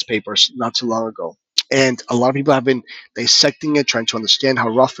science papers not too long ago, and a lot of people have been dissecting it, trying to understand how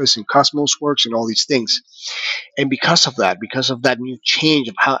Rufus and Cosmos works and all these things. And because of that new change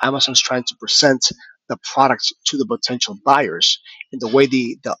of how Amazon's trying to present the products to the potential buyers and the way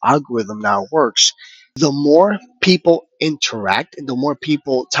the algorithm now works, the more people interact and the more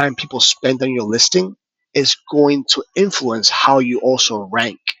people spend on your listing is going to influence how you also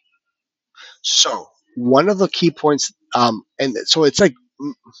rank. So one of the key points, and so it's like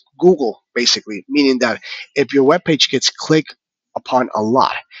Google basically, meaning that if your web page gets clicked upon a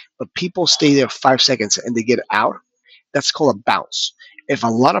lot, but people stay there 5 seconds and they get out, that's called a bounce. If a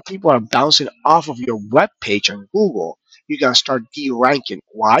lot of people are bouncing off of your web page on Google, you're gonna start de-ranking.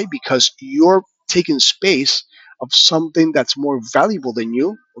 Why? Because you're taking space of something that's more valuable than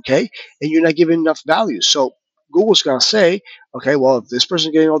you, okay? And you're not giving enough value. So Google's gonna say, okay, well, if this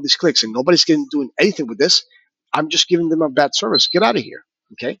person's getting all these clicks and nobody's getting doing anything with this, I'm just giving them a bad service. Get out of here.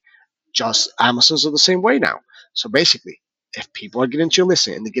 Okay. Just Amazon's are the same way now. So basically, if people are getting to your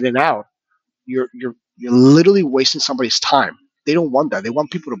listing and they're getting out, you're literally wasting somebody's time. They don't want that. They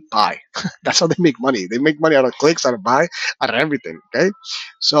want people to buy. That's how they make money. They make money out of clicks, out of buy, out of everything. Okay.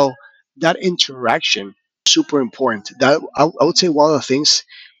 So that interaction super important. That I would say one of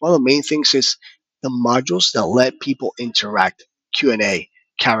the main things is the modules that let people interact. Q&A,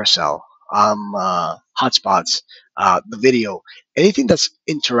 carousel, hotspots, the video, anything that's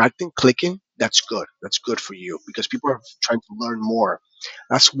interacting, clicking. That's good. That's good for you because people are trying to learn more.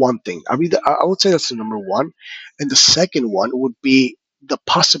 That's one thing. I mean, I would say that's the number one, and the second one would be the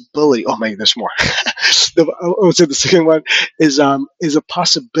possibility. Oh man, there's more. I would say the second one is a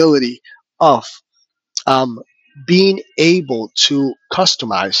possibility of um, being able to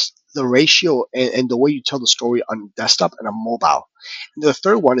customize the ratio and the way you tell the story on desktop and on mobile. And the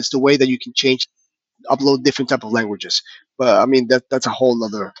third one is the way that you can change, upload different type of languages. But I mean that's a whole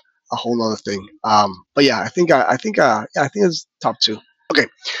nother thing. But yeah, I think it's top two. Okay,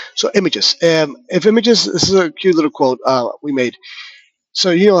 so images. If images, this is a cute little quote we made.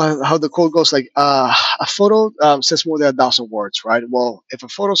 So you know how the quote goes like a photo says more than 1,000 words, right? Well, if a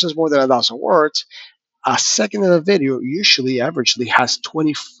photo says more than 1,000 words, a second of a video usually averagely has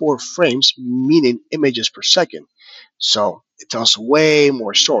 24 frames, meaning images per second. So it tells way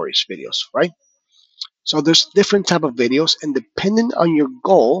more stories, videos, right? So there's different type of videos, and depending on your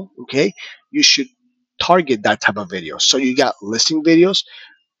goal, okay, you should target that type of video. So you got listing videos.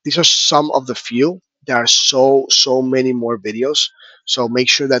 These are some of the few. There are so many more videos. So make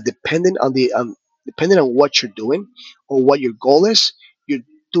sure that depending on what you're doing or what your goal is, you're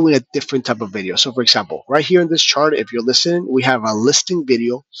doing a different type of video. So for example, right here in this chart, if you're listening, we have a listing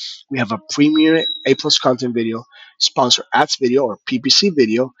video, we have a premium A plus content video, sponsor ads video or PPC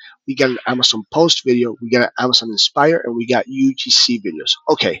video, we got an Amazon post video, we got an Amazon Inspire, and we got UGC videos.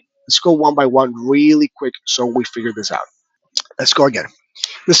 Okay, let's go one by one really quick so we figure this out. Let's go again.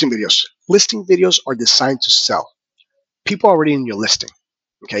 Listing videos. Listing videos are designed to sell. People are already in your listing.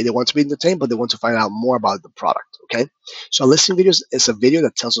 Okay, they want to be entertained, but they want to find out more about the product. Okay, so listing videos is a video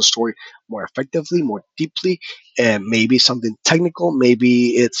that tells a story more effectively, more deeply, and maybe something technical. Maybe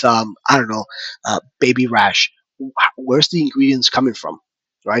it's I don't know, baby rash. Where's the ingredients coming from?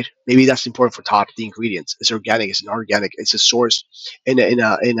 Right? Maybe that's important for Todd. The ingredients is organic, is inorganic, it's a source in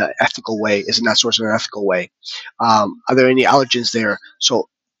a ethical way, is it not sourced in an ethical way? Are there any allergens there? So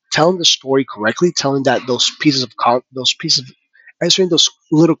telling the story correctly, telling that those pieces of answering those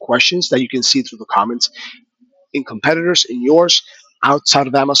little questions that you can see through the comments in competitors, in yours, outside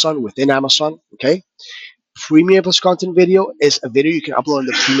of Amazon, within Amazon. Okay, Premium Plus content video is a video you can upload in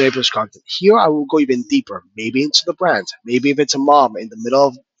the Premium Plus content. Here, I will go even deeper, maybe into the brand. Maybe if it's a mom in the middle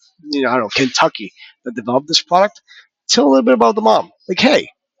of, I don't know, Kentucky that developed this product, tell a little bit about the mom. Like, hey,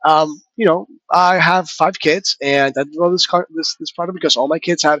 I have 5 kids, and I developed this product because all my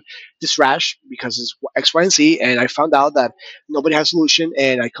kids had this rash because it's X, Y, and Z, and I found out that nobody has a solution,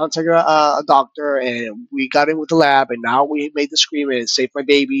 and I contacted a doctor, and we got in with the lab, and now we made the cream, and it saved my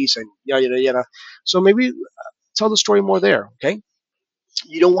babies, and yada yada yada. So maybe tell the story more there. Okay,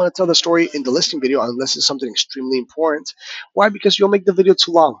 you don't want to tell the story in the listing video unless it's something extremely important. Why? Because you'll make the video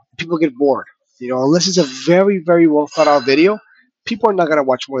too long. People get bored. Unless it's a very, very well thought out video, people are not going to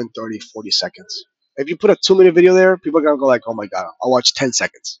watch more than 30, 40 seconds. If you put a 2-minute video there, people are going to go like, oh my God, I'll watch 10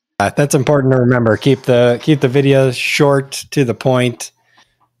 seconds. That's important to remember. Keep the videos short, to the point,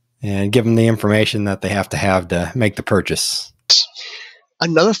 and give them the information that they have to make the purchase.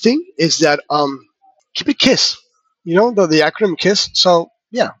 Another thing is that keep it KISS. The acronym KISS. So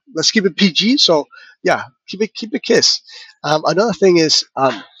yeah, let's keep it PG. So yeah, keep it KISS. Another thing is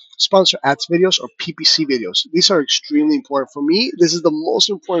sponsor ads videos or PPC videos. These are extremely important for me. This is the most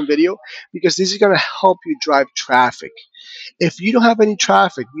important video because this is going to help you drive traffic. If you don't have any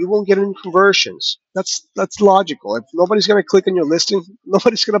traffic, you won't get any conversions. That's logical. If nobody's going to click on your listing,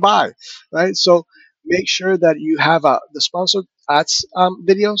 nobody's going to buy, right? So make sure that you have the sponsored ads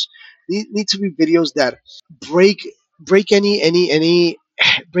videos need to be videos that break break any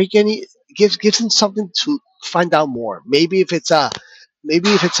break any gives them something to find out more. Maybe if it's a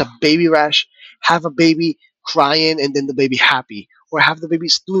baby rash, have a baby crying and then the baby happy, or have the baby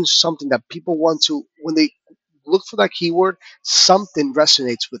doing something that people want to when they look for that keyword, something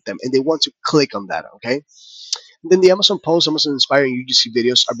resonates with them and they want to click on that. Okay. And then the Amazon Post, Amazon Inspire, and UGC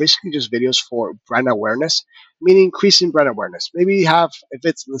videos are basically just videos for brand awareness, meaning increasing brand awareness. Maybe you have, if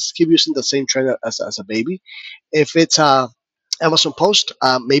it's, let's keep using the same trend as a baby. If it's Amazon Post,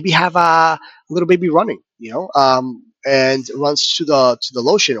 maybe have a little baby running, and runs to the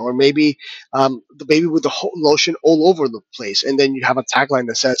lotion, or maybe the baby with the whole lotion all over the place, and then you have a tagline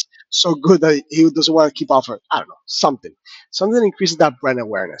that says "so good that he doesn't want to keep off it." I don't know, something that increases that brand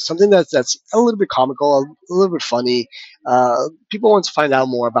awareness, something that's a little bit comical, a little bit funny. People want to find out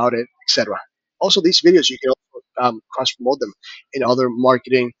more about it, etc. Also, these videos you can also cross promote them in other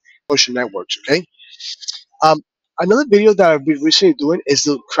marketing social networks. Okay. Um, Another video that I've been recently doing is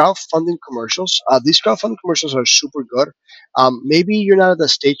the crowdfunding commercials. These crowdfunding commercials are super good. Maybe you're not at the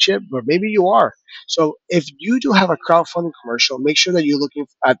stage yet, but maybe you are. So if you do have a crowdfunding commercial, make sure that you're looking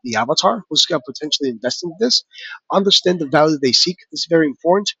at the avatar who's going to potentially invest in this. Understand the value they seek. This is very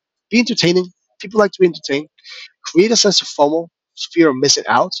important. Be entertaining. People like to be entertained. Create a sense of FOMO, fear of missing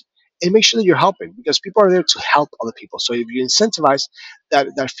out, and make sure that you're helping because people are there to help other people. So if you incentivize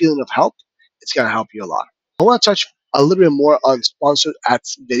that feeling of help, it's going to help you a lot. I want to touch a little bit more on sponsored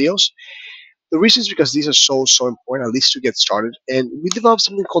ads videos. The reason is because these are so important, at least to get started. And we developed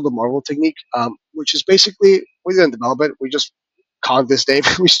something called the Marvel technique, which is basically we didn't develop it. We just conned this name.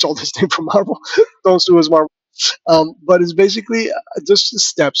 We stole this name from Marvel. Don't sue us, Marvel. But it's basically just the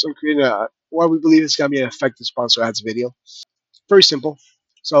steps on creating what we believe is going to be an effective sponsor ads video. Very simple.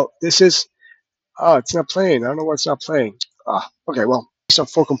 So this is it's not playing. I don't know why it's not playing. Okay, well, these are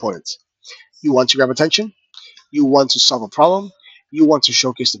 4 components. You want to grab attention. You want to solve a problem, you want to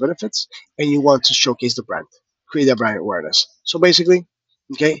showcase the benefits, and you want to showcase the brand, create that brand awareness. So basically,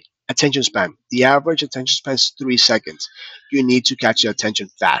 okay, attention span. The average attention span is 3 seconds. You need to catch your attention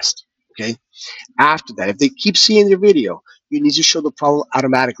fast. Okay. After that, if they keep seeing your video, you need to show the problem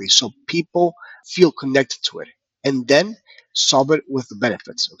automatically so people feel connected to it, and then solve it with the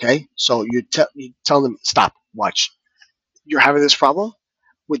benefits. Okay. So you tell them, stop, watch. You're having this problem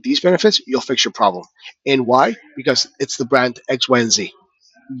with these benefits. You'll fix your problem. And why? Because it's the brand X, Y, and Z.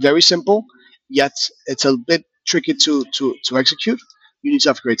 Very simple, yet it's a bit tricky to execute. You need to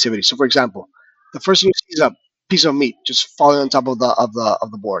have creativity. So, for example, the first thing you see is a piece of meat just falling on top of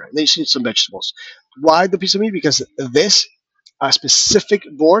the board, and then you see some vegetables. Why the piece of meat? Because this specific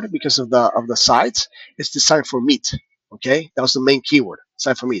board, because of the sides, is designed for meat. Okay, that was the main keyword.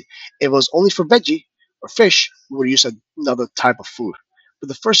 Designed for meat. If it was only for veggie or fish, we would use another type of food. But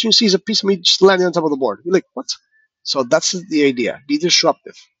the first thing you see is a piece of meat just landing on top of the board. You're like, what? So that's the idea. Be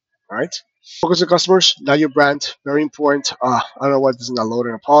disruptive. All right. Focus on customers, not your brand. Very important. I don't know why this is not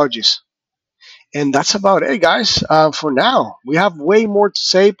loading. Apologies. And that's about it, guys. For now, we have way more to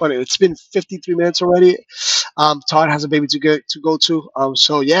say, but it's been 53 minutes already. Todd has a baby to go to.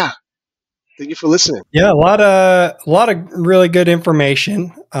 So yeah, thank you for listening. Yeah, a lot of really good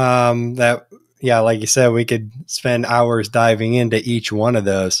information. That yeah, like you said, we could spend hours diving into each one of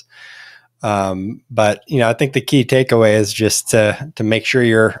those. But I think the key takeaway is just to make sure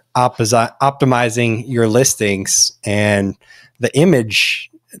you're optimizing your listings, and the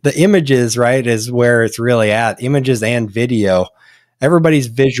images, right, is where it's really at. Images and video. Everybody's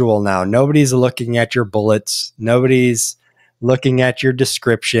visual now. Nobody's looking at your bullets. Nobody's looking at your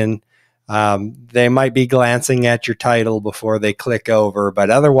description. They might be glancing at your title before they click over,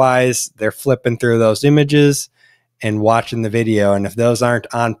 but otherwise they're flipping through those images and watching the video. And if those aren't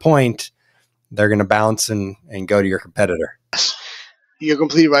on point, they're going to bounce and go to your competitor. You're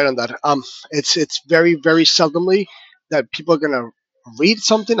completely right on that. It's very very seldomly that people are gonna read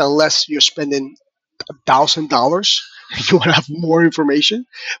something unless you're spending $1,000. You want to have more information,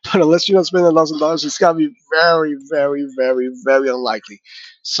 but unless you don't spend $1,000, it's gotta be very very very very unlikely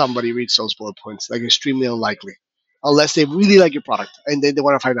somebody reads those bullet points. Like extremely unlikely, unless they really like your product and then they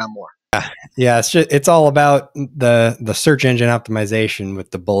want to find out more. Yeah, it's all about the search engine optimization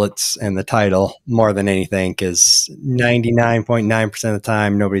with the bullets and the title more than anything, because 99.9% of the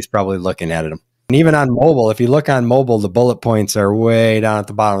time nobody's probably looking at them. And even on mobile, if you look on mobile, the bullet points are way down at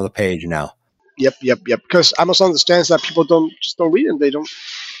the bottom of the page now. Yep. Because Amazon understands that people don't read them. They don't.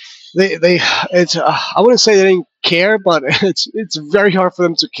 They it's I wouldn't say they didn't care, but it's very hard for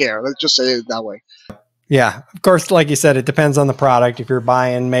them to care. Let's just say it that way. Yeah, of course, like you said, it depends on the product. If you're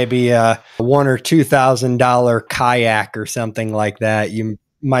buying maybe a $1,000 or $2,000 kayak or something like that, you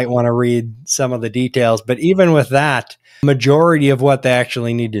might want to read some of the details. But even with that, majority of what they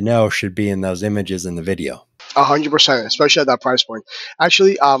actually need to know should be in those images in the video. 100%, especially at that price point.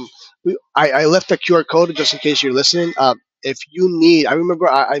 Actually, I left a QR code just in case you're listening. If you need, I remember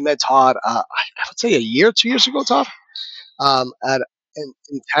I met Todd. I would say a year, 2 years ago, Todd. At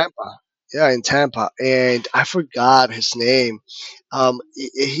in Tampa. Yeah, in Tampa, and I forgot his name. I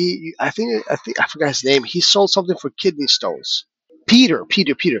forgot his name. He sold something for kidney stones. Peter.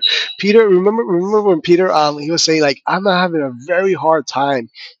 Remember when Peter he was saying like I'm having a very hard time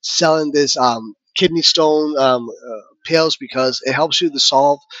selling this kidney stone pills because it helps you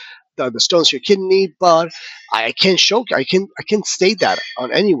dissolve the stones in your kidney, but I can't state that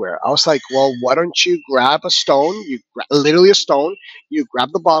on anywhere. I was like, well, why don't you grab a stone? Literally a stone. You grab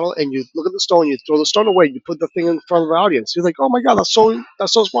the bottle and you look at the stone. You throw the stone away. You put the thing in front of the audience. You're like, oh my god, that's so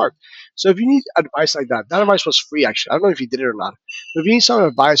smart. So if you need advice like that, that advice was free actually. I don't know if you did it or not. But if you need some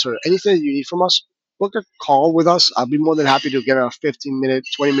advice or anything that you need from us, book a call with us. I'll be more than happy to get a 15-minute,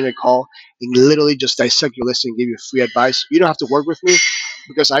 20-minute call and literally just dissect your list and give you free advice. You don't have to work with me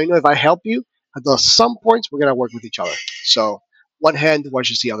because I know if I help you, at some points we're gonna work with each other. So one hand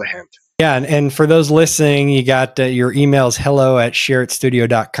washes the other hand. Yeah, and for those listening, you got your emails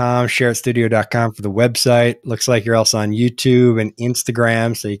hello@shareitstudio.com, shareitstudio.com for the website. Looks like you're also on YouTube and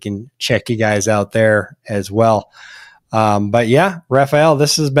Instagram, so you can check you guys out there as well. But yeah, Rafael,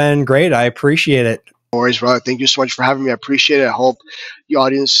 this has been great. I appreciate it. No worries, brother. Thank you so much for having me. I appreciate it. I hope your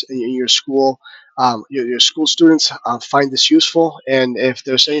audience and your school, your school students find this useful. And if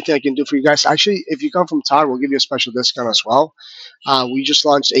there's anything I can do for you guys, actually, if you come from Todd, we'll give you a special discount as well. We just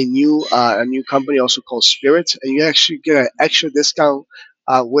launched a new company also called Spirit, and you actually get an extra discount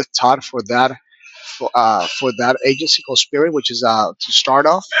with Todd for that agency called Spirit, which is to start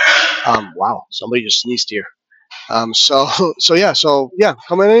off. Wow, somebody just sneezed here. So yeah,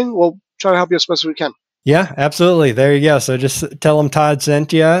 coming in, we'll try to help you as best as we can. Yeah, absolutely. There you go. So just tell them Todd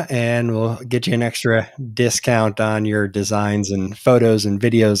sent you, and we'll get you an extra discount on your designs and photos and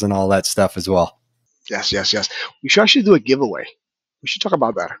videos and all that stuff as well. Yes. We should actually do a giveaway. We should talk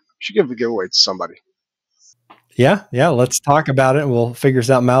about that. should give the giveaway to somebody. Yeah. Let's talk about it. We'll figure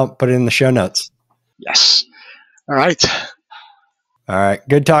something out. Put it in the show notes. Yes. All right. All right.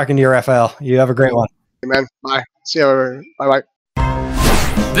 Good talking to you, Rafael. You have a great one. Hey, man. Bye. See you. Bye-bye.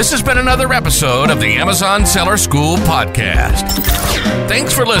 This has been another episode of the Amazon Seller School Podcast.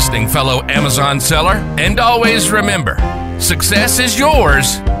 Thanks for listening, fellow Amazon seller. And always remember, success is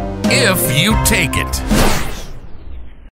yours if you take it.